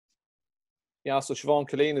Yeah, so Siobhán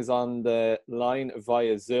Killeen is on the line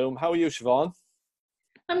via Zoom. How are you, Siobhán?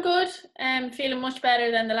 I'm good. Feeling much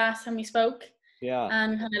better than the last time we spoke, Yeah.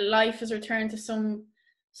 and kind of life has returned to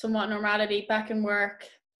somewhat normality. Back in work,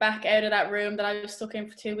 back out of that room that I was stuck in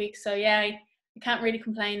for 2 weeks. So yeah, I can't really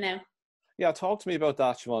complain now. Yeah, talk to me about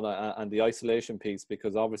that, Siobhán, and the isolation piece,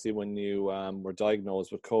 because obviously when you were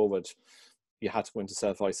diagnosed with COVID, you had to go into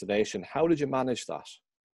self-isolation. How did you manage that?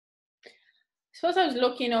 I suppose I was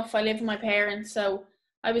lucky enough. I live with my parents, so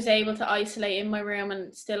I was able to isolate in my room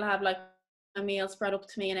and still have like my meals brought up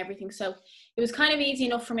to me and everything. So it was kind of easy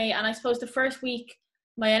enough for me. And I suppose the first week,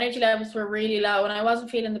 my energy levels were really low and I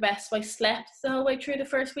wasn't feeling the best. So I slept the whole way through the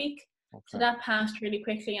first week. So Okay. that passed really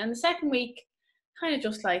quickly. And the second week, kind of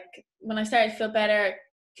just like when I started to feel better,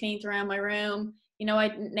 cleaned around my room. I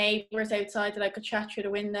had neighbours outside that I could chat through the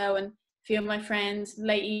window, and a few of my friends,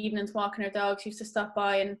 late evenings walking their dogs, used to stop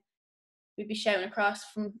by and we'd be shouting across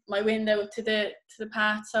from my window to the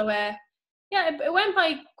path. So yeah, it went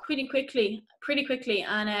by pretty quickly,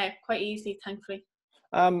 and quite easily, thankfully.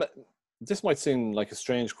 Um, this might seem like a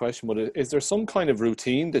strange question, but is there some kind of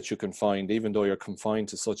routine that you can find, even though you're confined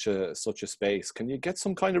to such a space? Can you get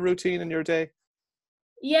some kind of routine in your day?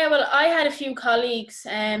 Yeah, well, I had a few colleagues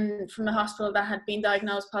from the hospital that had been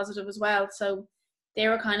diagnosed positive as well, so they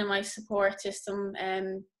were kind of my support system.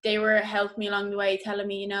 They were helping me along the way, telling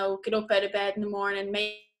me, get up out of bed in the morning,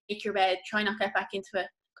 make your bed, try not get back into it,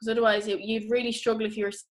 because otherwise you'd really struggle if you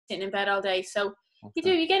were sitting in bed all day. So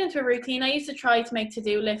Okay. you get into a routine. I used to try to make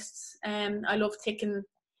to-do lists. I love ticking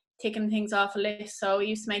things off a list, so I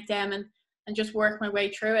used to make them and just work my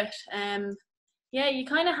way through it. Yeah, you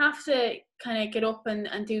kind of have to kind of get up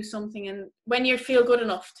and do something, and when you feel good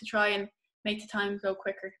enough to try and make the time go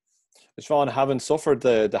quicker. Siobhán, having suffered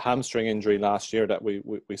the hamstring injury last year that we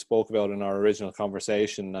spoke about in our original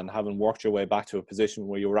conversation, and having worked your way back to a position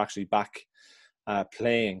where you were actually back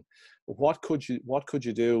playing, what could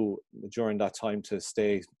you do during that time to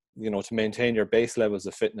stay, to maintain your base levels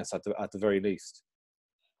of fitness at the very least?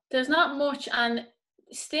 There's not much, and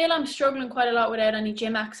still I'm struggling quite a lot without any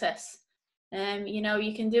gym access.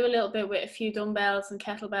 You can do a little bit with a few dumbbells and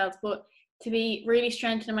kettlebells, but to be really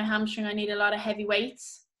strengthening my hamstring, I need a lot of heavy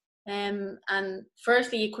weights. And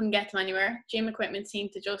firstly, you couldn't get them anywhere. Gym equipment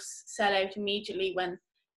seemed to just sell out immediately when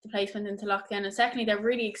the place went into lockdown. And secondly, they're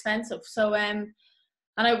really expensive. So,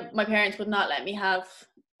 my parents would not let me have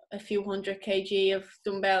a few 100 kg of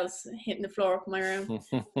dumbbells hitting the floor up in my room.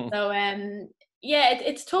 So, yeah,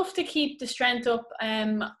 it's tough to keep the strength up.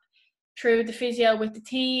 Through the physio with the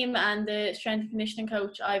team and the strength and conditioning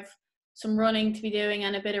coach, I've some running to be doing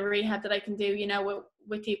and a bit of rehab that I can do,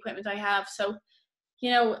 with the equipment I have. So,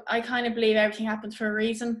 I kind of believe everything happens for a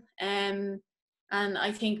reason. And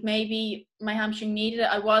I think maybe my hamstring needed it.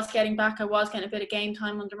 I was getting a bit of game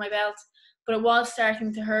time under my belt, but it was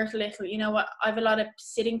starting to hurt a little. I have a lot of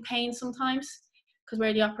sitting pain sometimes because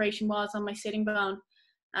where the operation was on my sitting bone.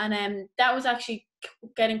 And that was actually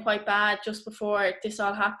getting quite bad just before this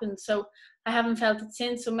all happened. So I haven't felt it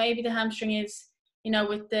since. So maybe the hamstring is,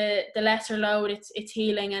 with the lesser load, it's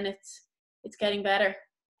healing and it's getting better.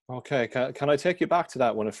 Okay, can I take you back to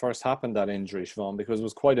that when it first happened, that injury, Siobhán, because it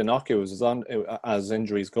was quite innocuous, as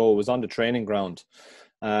injuries go. It was on the training ground,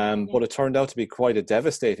 Yeah. but it turned out to be quite a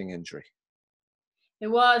devastating injury. It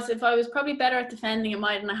was. If I was probably better at defending, it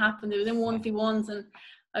mightn't have happened. It was in 1v1s and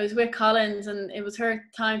I was with Collins and it was her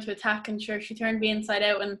time to attack, and sure, she turned me inside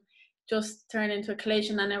out and just turned into a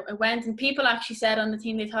collision, and it went, and people actually said on the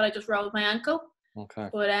team they thought I just rolled my ankle. Okay.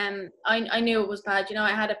 But I knew it was bad.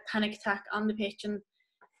 I had a panic attack on the pitch, and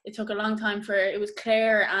it took a long time it was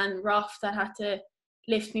Claire and Roth that had to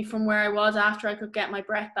lift me from where I was after I could get my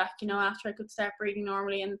breath back, after I could start breathing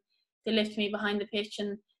normally, and they lifted me behind the pitch,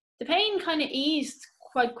 and the pain kind of eased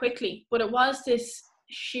quite quickly, but it was this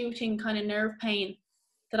shooting kind of nerve pain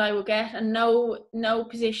that I would get, and no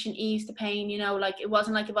position eased the pain, like it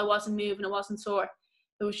wasn't like if I wasn't moving, it wasn't sore.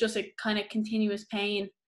 It was just a kind of continuous pain.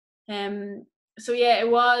 So yeah,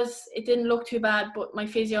 it didn't look too bad, but my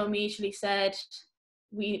physio immediately said,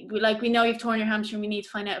 we know you've torn your hamstring, we need to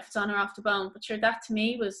find out if it's on or off the bone. But sure, that to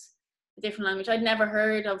me was a different language. I'd never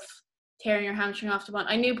heard of tearing your hamstring off the bone.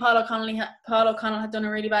 I knew Paul O'Connell had done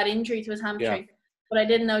a really bad injury to his Yeah. hamstring, but I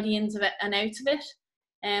didn't know the ins of it and outs of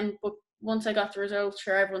it. But once I got the results,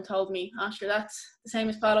 sure, everyone told me, oh sure, that's the same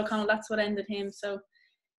as Paul O'Connell, that's what ended him. So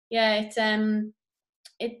yeah,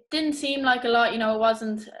 it didn't seem like a lot, it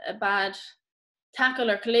wasn't a bad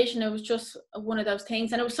tackle or collision, it was just one of those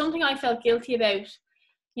things. And it was something I felt guilty about.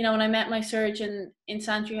 When I met my surgeon in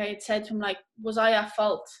Santry, I had said to him, like, was I at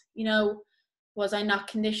fault? Was I not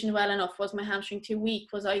conditioned well enough? Was my hamstring too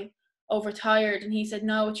weak? Was I overtired, and he said,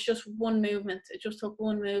 no, it's just one movement. It just took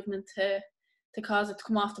one movement to cause it to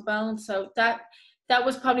come off the bone. So that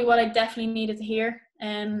was probably what I definitely needed to hear.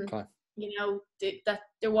 Okay. You know, that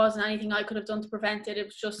there wasn't anything I could have done to prevent it. It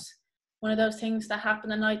was just one of those things that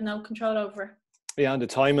happened and I had no control over. Yeah, and the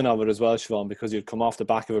timing of it as well, Siobhán, because you'd come off the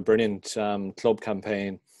back of a brilliant club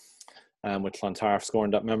campaign with Clontarf,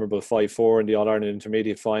 scoring that memorable 5-4 in the All-Ireland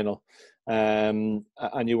Intermediate final. And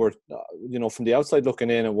you were, you know, from the outside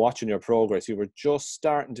looking in and watching your progress, you were just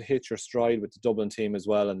starting to hit your stride with the Dublin team as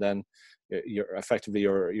well. And then effectively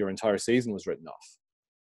your entire season was written off.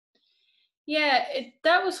 Yeah,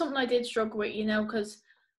 that was something I did struggle with, you know, because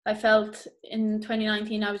I felt in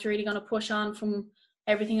 2019 I was really going to push on from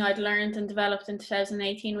everything I'd learned and developed in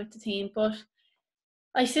 2018 with the team. But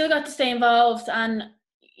I still got to stay involved. And,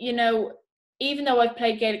 you know, even though I've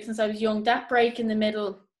played Gaelic since I was young, that break in the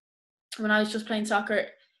middle when I was just playing soccer,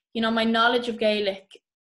 you know, my knowledge of Gaelic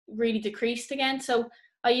really decreased again. So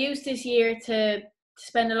I used this year to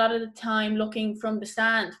spend a lot of the time looking from the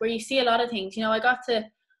stand where you see a lot of things. You know, I got to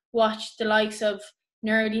watch the likes of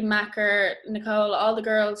Nerdy, Macker, Nicole, all the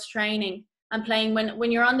girls training and playing.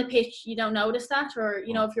 When you're on the pitch, you don't notice that, or,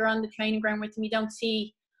 you know, if you're on the training ground with them, you don't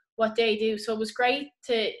see what they do. So it was great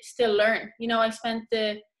to still learn. You know, I spent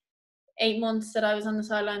the 8 months that I was on the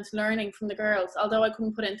sidelines learning from the girls. Although I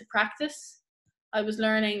couldn't put it into practice, I was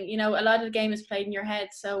learning. You know, a lot of the game is played in your head.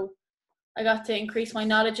 So I got to increase my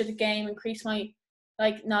knowledge of the game, increase my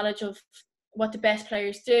knowledge of what the best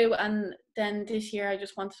players do. And then this year I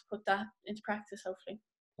just wanted to put that into practice, hopefully.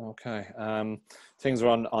 Okay. Things are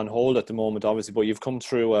on hold at the moment, obviously, but you've come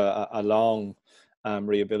through a long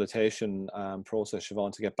rehabilitation process,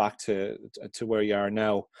 Siobhán, to get back to where you are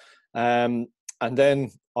now. And then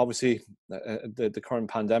obviously the current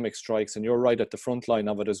pandemic strikes, and you're right at the front line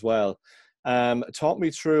of it as well. Talk me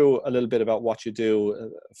through a little bit about what you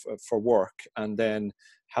do for work, and then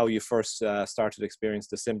how you first started to experience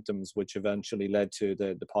the symptoms which eventually led to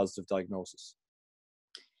the positive diagnosis.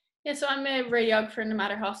 Yeah, so I'm a radiographer in the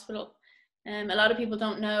Mater Hospital. A lot of people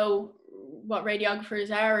don't know what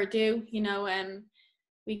radiographers are or do. You know,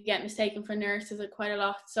 we get mistaken for nurses quite a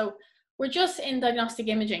lot. So we're just in diagnostic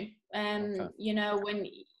imaging. Okay. You know, when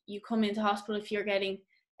you come into hospital, if you're getting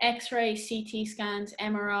X-rays, CT scans,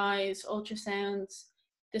 MRIs, ultrasounds,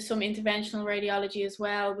 there's some interventional radiology as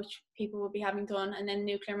well, which people will be having done, and then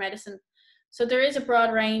nuclear medicine. So there is a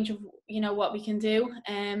broad range of, you know, what we can do.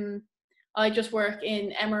 I just work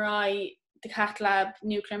in MRI, the cath lab,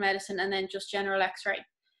 nuclear medicine, and then just general X-ray.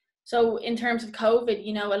 So in terms of COVID,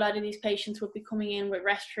 you know, a lot of these patients would be coming in with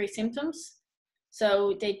respiratory symptoms.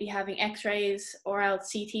 So they'd be having X-rays or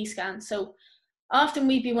else CT scans. So often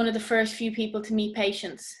we'd be one of the first few people to meet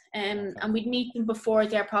patients, and we'd meet them before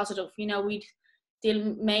they're positive. You know, we'd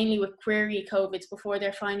deal mainly with query COVIDs before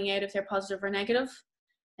they're finding out if they're positive or negative.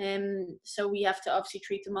 So we have to obviously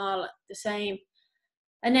treat them all the same.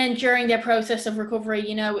 And then during their process of recovery,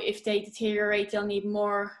 you know, if they deteriorate, they'll need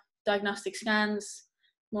more diagnostic scans,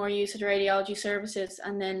 more use of the radiology services,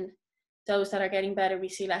 and then those that are getting better we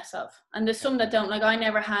see less of. And there's some that don't. Like, I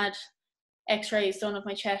never had X-rays done of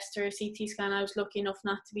my chest or a CT scan. I was lucky enough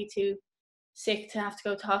not to be too sick to have to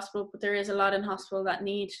go to hospital, but there is a lot in hospital that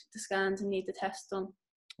need the scans and need the tests done.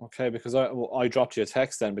 Okay, because I dropped you a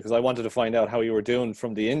text then because I wanted to find out how you were doing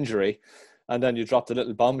from the injury. And then you dropped a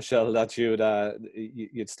little bombshell that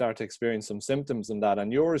you'd start to experience some symptoms and that.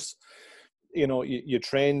 And yours, you know, you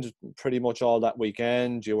trained pretty much all that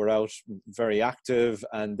weekend. You were out very active.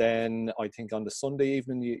 And then I think on the Sunday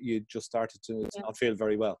evening, you just started to not feel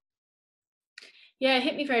very well. Yeah, it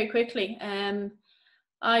hit me very quickly.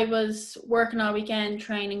 I was working all weekend,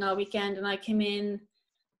 training all weekend, and I came in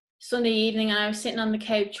Sunday evening and I was sitting on the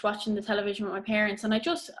couch watching the television with my parents, and I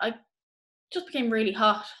just became really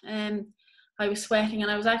hot. I was sweating,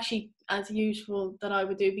 and I was actually, as usual that I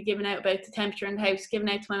would do, be giving out about the temperature in the house, giving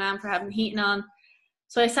out to my mum for having the heating on.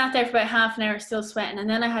 So I sat there for about half an hour still sweating, and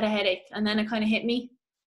then I had a headache, and then it kind of hit me,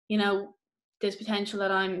 you know, there's potential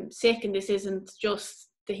that I'm sick and this isn't just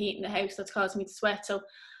the heat in the house that's causing me to sweat. So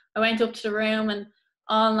I went up to the room, and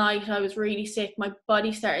all night I was really sick. My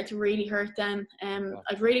body started to really hurt then. I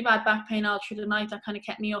had really bad back pain all through the night. That kind of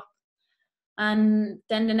kept me up. And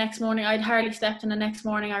then the next morning, I'd hardly slept, and the next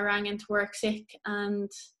morning I rang into work sick,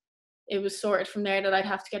 and it was sorted from there that I'd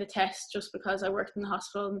have to get a test just because I worked in the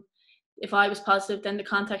hospital. And if I was positive, then the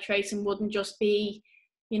contact tracing wouldn't just be,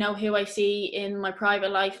 you know, who I see in my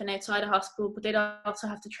private life and outside of hospital, but they'd also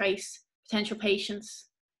have to trace potential patients.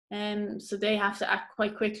 So they have to act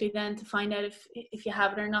quite quickly then to find out if you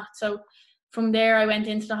have it or not. So from there, I went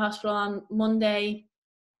into the hospital on Monday,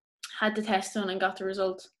 had the test done, and got the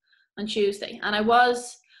result on Tuesday. And I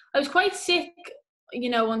was I was quite sick,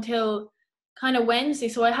 until kind of Wednesday.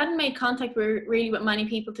 So I hadn't made contact really with many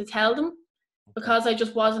people to tell them, because I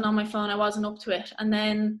just wasn't on my phone. I wasn't up to it. And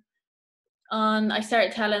then I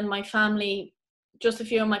started telling my family, just a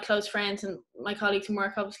few of my close friends and my colleagues from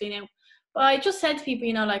work, obviously now. But I just said to people,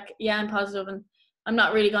 yeah, I'm positive, and I'm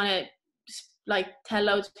not really going to tell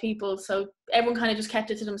loads of people. So everyone kind of just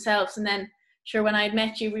kept it to themselves. And then, sure, when I had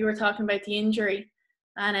met you, we were talking about the injury,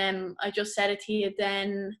 and I just said it to you.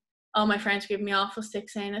 Then all my friends gave me awful stick,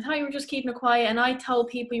 saying, I thought you were just keeping it quiet, and I told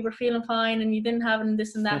people you were feeling fine and you didn't have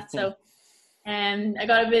this and that. So I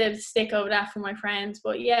got a bit of a stick over that from my friends.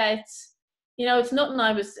 But yeah, it's nothing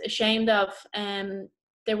I was ashamed of.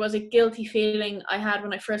 There was a guilty feeling I had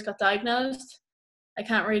when I first got diagnosed. I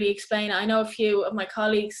can't really explain it. I know a few of my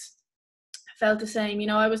colleagues felt the same.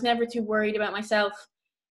 I was never too worried about myself.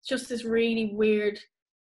 It's just this really weird,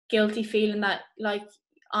 guilty feeling that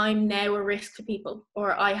I'm now a risk to people,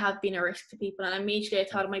 or I have been a risk to people. And immediately I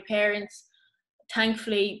thought of my parents.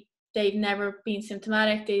 Thankfully, they've never been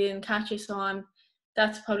symptomatic. They didn't catch it. So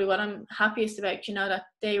that's probably what I'm happiest about, that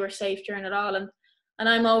they were safe during it all. And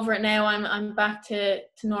I'm over it now. I'm back to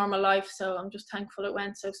normal life. So I'm just thankful it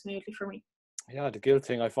went so smoothly for me. Yeah, the guilt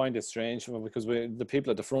thing, I find it strange, because the people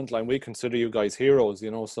at the front line, we consider you guys heroes,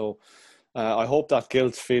 so I hope that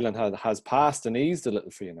guilt feeling has passed and eased a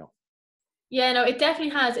little for you now. Yeah, no, it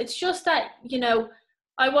definitely has. It's just that,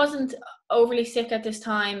 I wasn't overly sick at this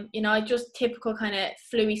time. I just typical kind of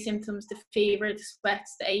flu-y symptoms, the fever, the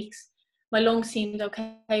sweats, the aches. My lungs seemed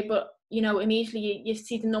okay, but, immediately you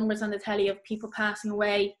see the numbers on the telly of people passing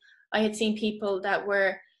away. I had seen people that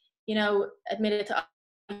were, admitted to,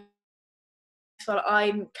 well,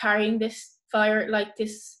 I'm carrying this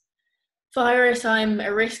this virus. I'm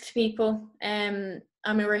a risk to people. I'm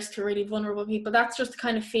a risk to really vulnerable people. That's just the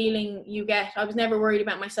kind of feeling you get. I was never worried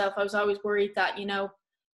about myself. I was always worried that,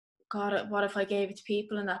 God, what if I gave it to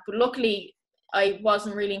people and that. But luckily, I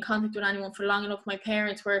wasn't really in contact with anyone for long enough. My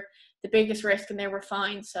parents were the biggest risk and they were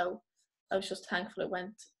fine. So I was just thankful it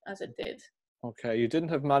went as it did. Okay, you didn't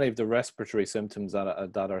have many of the respiratory symptoms that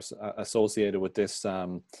are associated with this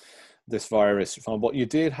this virus, but you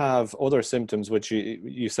did have other symptoms which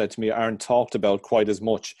you said to me aren't talked about quite as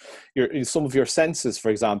much. Some of your senses, for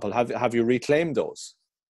example, have you reclaimed those?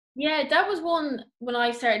 Yeah, that was one when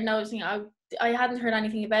I started noticing. I hadn't heard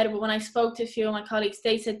anything about it, but when I spoke to a few of my colleagues,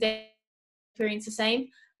 they said they experienced the same.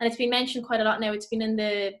 And it's been mentioned quite a lot now. It's been in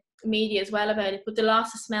the media as well about it. But the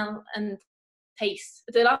loss of smell and taste,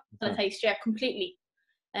 yeah, completely.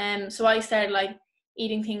 So I started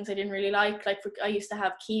eating things I didn't really like. I used to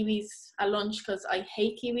have kiwis at lunch because I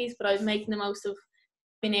hate kiwis, but I was making the most of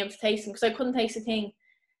being able to taste them because I couldn't taste a thing.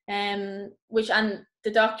 And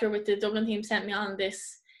the doctor with the Dublin team sent me on this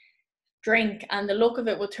drink, and the look of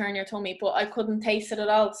it would turn your tummy, but I couldn't taste it at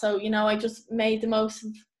all. So I just made the most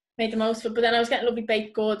of it. But then I was getting lovely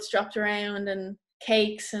baked goods dropped around and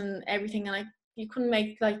cakes and everything, and you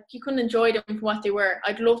couldn't enjoy them for what they were.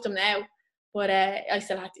 I'd love them now, but I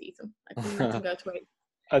still had to eat them. I couldn't let them go to waste.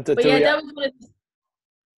 But yeah, that was one of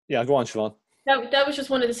yeah, go on, Siobhán. That was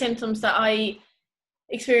just one of the symptoms that I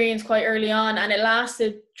experienced quite early on, and it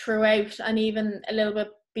lasted throughout and even a little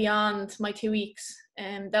bit beyond my 2 weeks.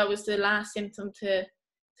 And that was the last symptom to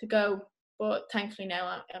go. But thankfully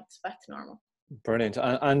now it's back to normal. Brilliant.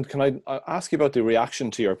 And can I ask you about the reaction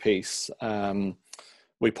to your piece?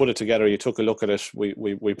 We put it together, you took a look at it,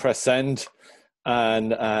 we press send,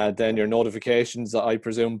 and then your notifications, I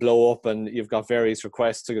presume, blow up, and you've got various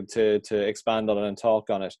requests to expand on it and talk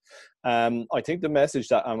on it. I think the message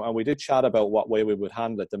that, and we did chat about what way we would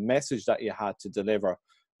handle it, the message that you had to deliver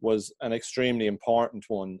was an extremely important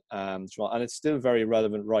one, and it's still very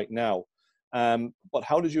relevant right now. But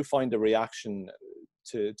how did you find the reaction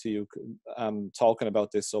to you talking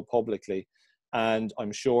about this so publicly? And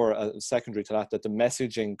I'm sure, secondary to that the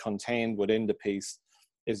messaging contained within the piece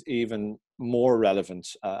is even more relevant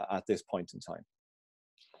at this point in time.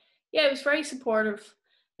 Yeah, it was very supportive.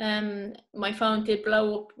 My phone did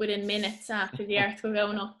blow up within minutes after the article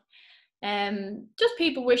going up. Just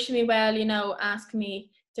people wishing me well, asking me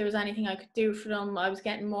if there was anything I could do for them. I was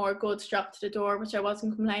getting more goods dropped to the door, which I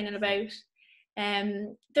wasn't complaining about.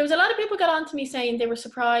 There was a lot of people got on to me saying they were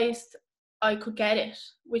surprised I could get it,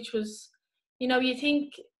 which was, you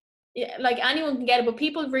think anyone can get it, but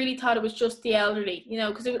people really thought it was just the elderly,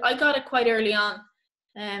 because I got it quite early on.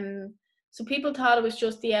 So people thought it was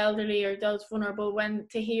just the elderly or those vulnerable. When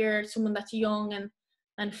to hear someone that's young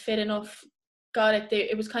and fit enough got it,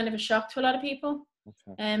 it was kind of a shock to a lot of people.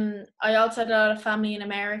 Okay. I also had a lot of family in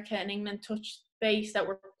America and England touch base that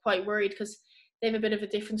were quite worried because they have a bit of a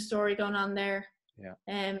different story going on there.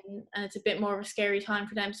 And it's a bit more of a scary time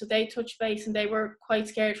for them. So they touched base and they were quite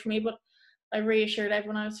scared for me, but I reassured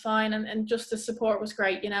everyone I was fine, and just the support was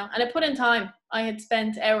great, and it put in time. I had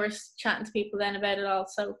spent hours chatting to people then about it all,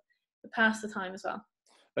 so it passed the time as well.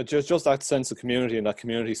 Just that sense of community and that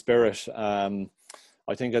community spirit.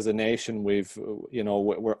 I think as a nation, we're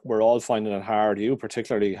all finding it hard. You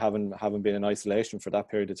particularly having been in isolation for that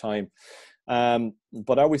period of time.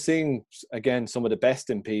 But are we seeing again some of the best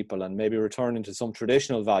in people and maybe returning to some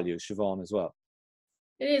traditional values, Siobhán, as well?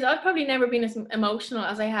 It is. I've probably never been as emotional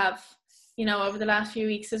as I have, over the last few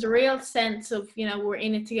weeks. There's a real sense of, we're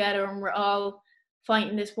in it together and we're all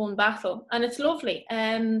fighting this one battle, and it's lovely.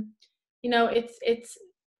 It's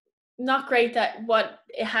not great that what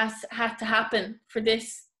it had to happen for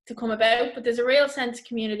this to come about, but there's a real sense of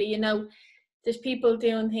community. There's people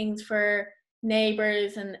doing things for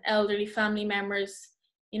neighbours and elderly family members.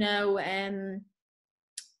 You'd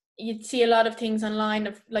see a lot of things online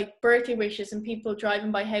of like birthday wishes and people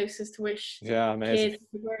driving by houses to wish amazing. kids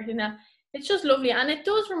happy birthday. Now, it's just lovely, and it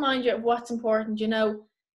does remind you of what's important. You're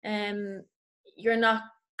not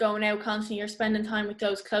going out constantly. You're spending time with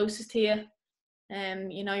those closest to you.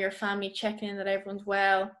 Your family, checking in that everyone's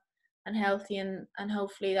well and healthy, and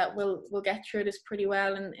hopefully that we'll get through this pretty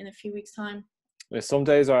well in a few weeks' time. Some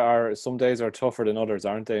days are tougher than others,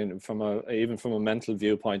 aren't they? Even from a mental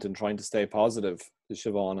viewpoint, and trying to stay positive,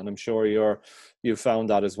 Siobhán, and I'm sure you've found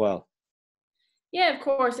that as well. Yeah, of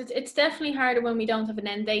course. It's definitely harder when we don't have an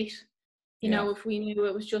end date. If we knew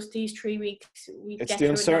it was just these 3 weeks, we'd get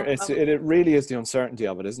through it. It really is the uncertainty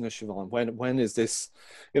of it, isn't it, Siobhán? When is this?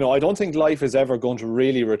 I don't think life is ever going to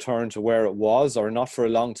really return to where it was, or not for a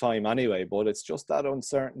long time anyway. But it's just that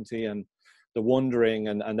uncertainty and the wondering,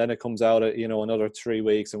 and then it comes out at another 3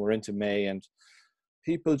 weeks, and we're into May, and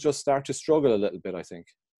people just start to struggle a little bit, I think.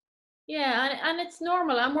 Yeah, and it's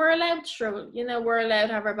normal, and we're allowed to struggle. We're allowed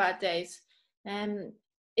to have our bad days.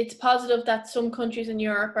 It's positive that some countries in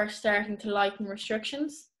Europe are starting to lighten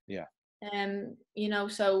restrictions. Yeah.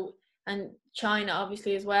 So, and China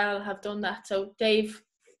obviously as well have done that. So they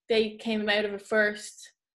came out of it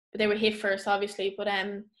first, but they were hit first, obviously. But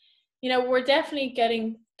we're definitely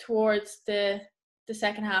getting towards the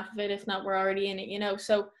second half of it, if not we're already in it.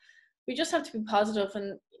 So we just have to be positive,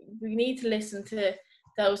 and we need to listen to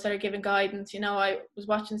those that are giving guidance. I was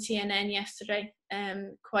watching CNN yesterday,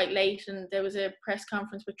 quite late, and there was a press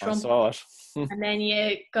conference with Trump. I saw it. And then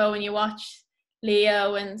you go and you watch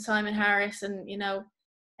Leo and Simon Harris and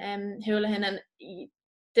Houlihan, and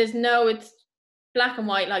it's black and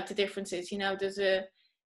white, like the differences.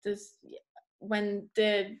 There's when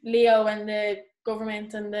the Leo and the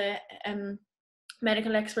government and the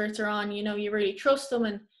medical experts are on, you really trust them,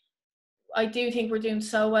 and I do think we're doing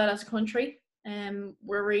so well as a country.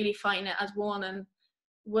 We're really fighting it as one, and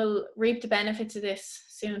we'll reap the benefits of this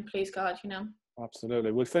soon, please God.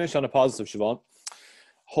 Absolutely. We'll finish on a positive, Siobhán.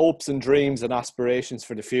 Hopes and dreams and aspirations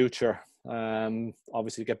for the future.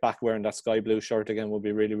 Obviously, get back wearing that sky blue shirt again will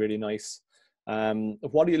be really, really nice.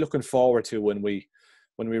 What are you looking forward to when we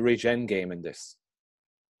reach endgame in this?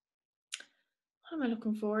 What am I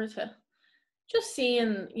looking forward to? Just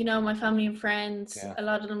seeing, my family and friends. Yeah. A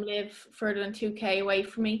lot of them live further than 2k away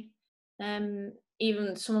from me.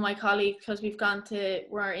 Even some of my colleagues, because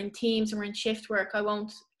we're in teams and we're in shift work, I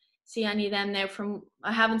won't see any of them now.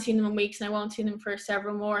 I haven't seen them in weeks, and I won't see them for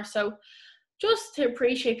several more. So just to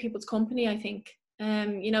appreciate people's company, I think.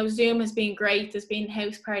 Zoom has been great. There's been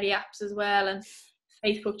house party apps as well, and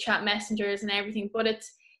Facebook chat messengers and everything, but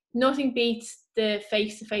it's nothing beats the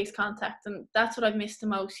face-to-face contact, and that's what I've missed the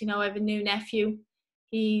most. I have a new nephew.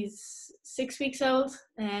 He's 6 weeks old.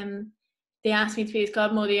 They asked me to be his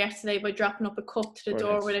godmother yesterday by dropping up a cup to the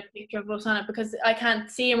door with a picture of us on it, because I can't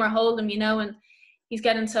see him or hold him, and he's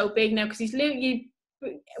getting so big now, because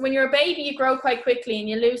when you're a baby, you grow quite quickly and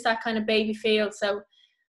you lose that kind of baby feel. So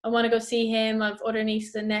I want to go see him. I have other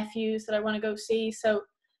nieces and nephews that I want to go see. So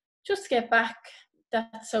just to get back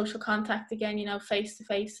that social contact again, face to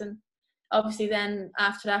face, and obviously then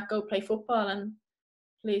after that go play football, and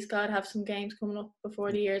please God have some games coming up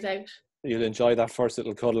before the year's out. You'll enjoy that first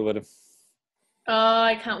little cuddle with him. Oh,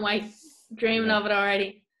 I can't wait. Dreaming of it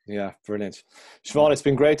already. Yeah, brilliant. Siobhán, it's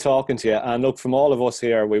been great talking to you. And look, from all of us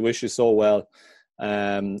here, we wish you so well.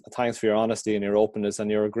 Thanks for your honesty and your openness and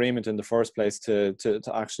your agreement in the first place to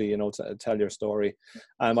actually, to tell your story.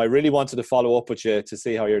 I really wanted to follow up with you to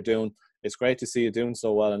see how you're doing. It's great to see you doing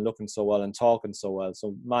so well and looking so well and talking so well.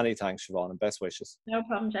 So many thanks, Siobhán, and best wishes. No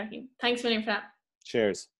problem, Jackie. Thanks a million for that.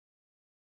 Cheers.